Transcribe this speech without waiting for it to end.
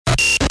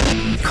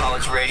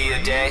College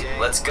Radio Day.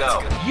 Let's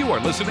go. You are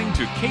listening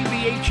to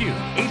KVHU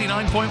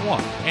 89.1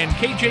 and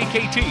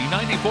KJKT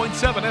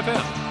 90.7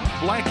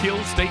 FM, Black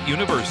Hills State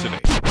University.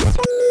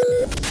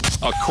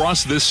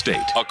 Across this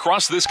state,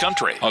 across this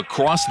country,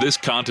 across this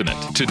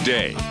continent,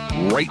 today,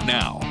 right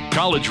now,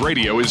 college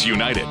radio is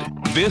united.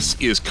 This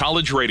is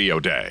College Radio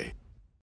Day.